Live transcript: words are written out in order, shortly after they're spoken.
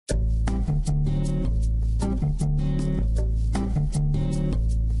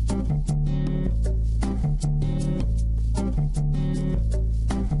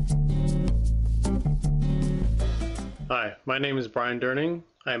my name is Brian Durning.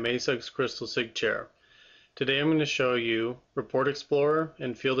 I am ASUG's Crystal SIG Chair. Today I'm going to show you Report Explorer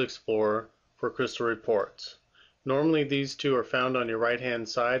and Field Explorer for Crystal Reports. Normally these two are found on your right hand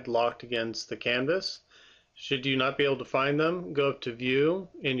side locked against the canvas. Should you not be able to find them, go up to View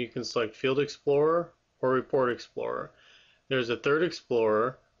and you can select Field Explorer or Report Explorer. There's a third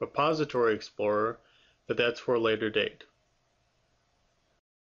Explorer, Repository Explorer, but that's for a later date.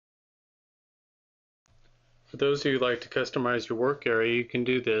 For those of you who like to customize your work area, you can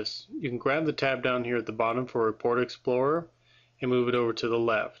do this. You can grab the tab down here at the bottom for Report Explorer and move it over to the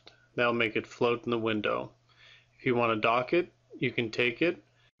left. That'll make it float in the window. If you want to dock it, you can take it,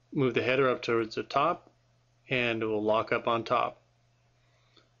 move the header up towards the top, and it will lock up on top.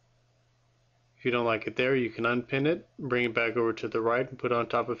 If you don't like it there, you can unpin it, bring it back over to the right, and put it on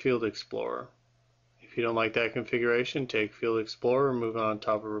top of Field Explorer. If you don't like that configuration, take Field Explorer, move it on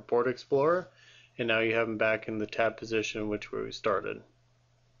top of Report Explorer, and now you have them back in the tab position in which we started.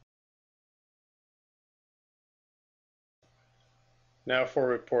 Now for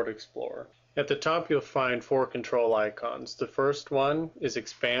Report Explorer. At the top you'll find 4 control icons. The first one is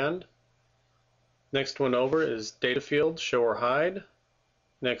Expand. Next one over is Data Fields, Show or Hide.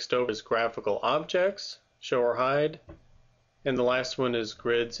 Next over is Graphical Objects, Show or Hide. And the last one is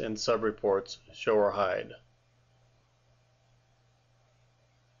Grids and Subreports, Show or Hide.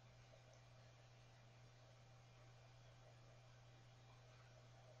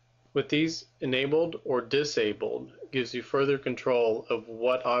 With these enabled or disabled gives you further control of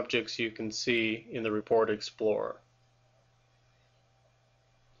what objects you can see in the Report Explorer.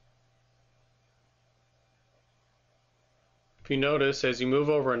 If you notice, as you move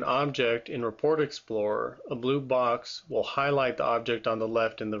over an object in Report Explorer, a blue box will highlight the object on the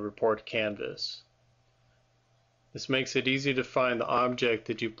left in the report canvas. This makes it easy to find the object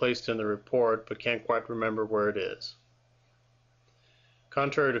that you placed in the report but can't quite remember where it is.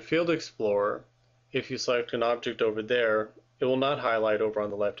 Contrary to Field Explorer, if you select an object over there, it will not highlight over on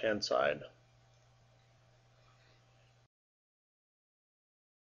the left-hand side.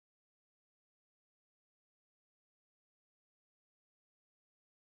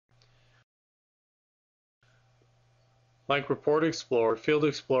 Like Report Explorer, Field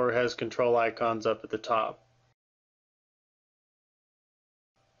Explorer has control icons up at the top.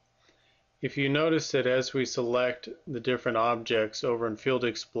 If you notice that as we select the different objects over in Field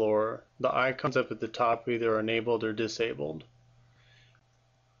Explorer, the icons up at the top either are enabled or disabled.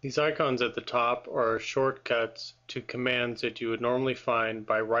 These icons at the top are shortcuts to commands that you would normally find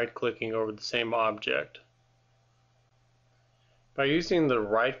by right-clicking over the same object. By using the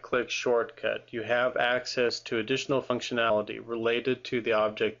right-click shortcut, you have access to additional functionality related to the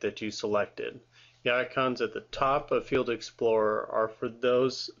object that you selected. The icons at the top of Field Explorer are for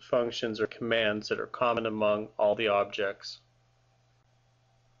those functions or commands that are common among all the objects.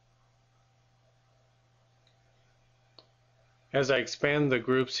 As I expand the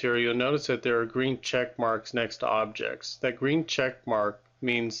groups here, you'll notice that there are green check marks next to objects. That green check mark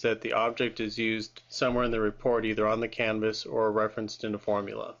means that the object is used somewhere in the report, either on the canvas or referenced in a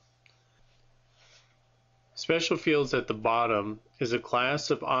formula. Special fields at the bottom is a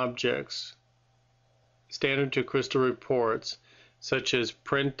class of objects standard to Crystal reports, such as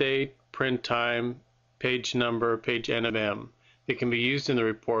print date, print time, page number, page NMM. They can be used in the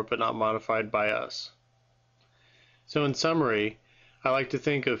report but not modified by us. So in summary, I like to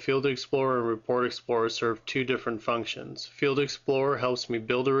think of Field Explorer and Report Explorer serve two different functions. Field Explorer helps me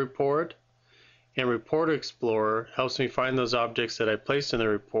build a report, and Report Explorer helps me find those objects that I placed in the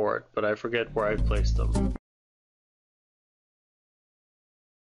report, but I forget where I placed them.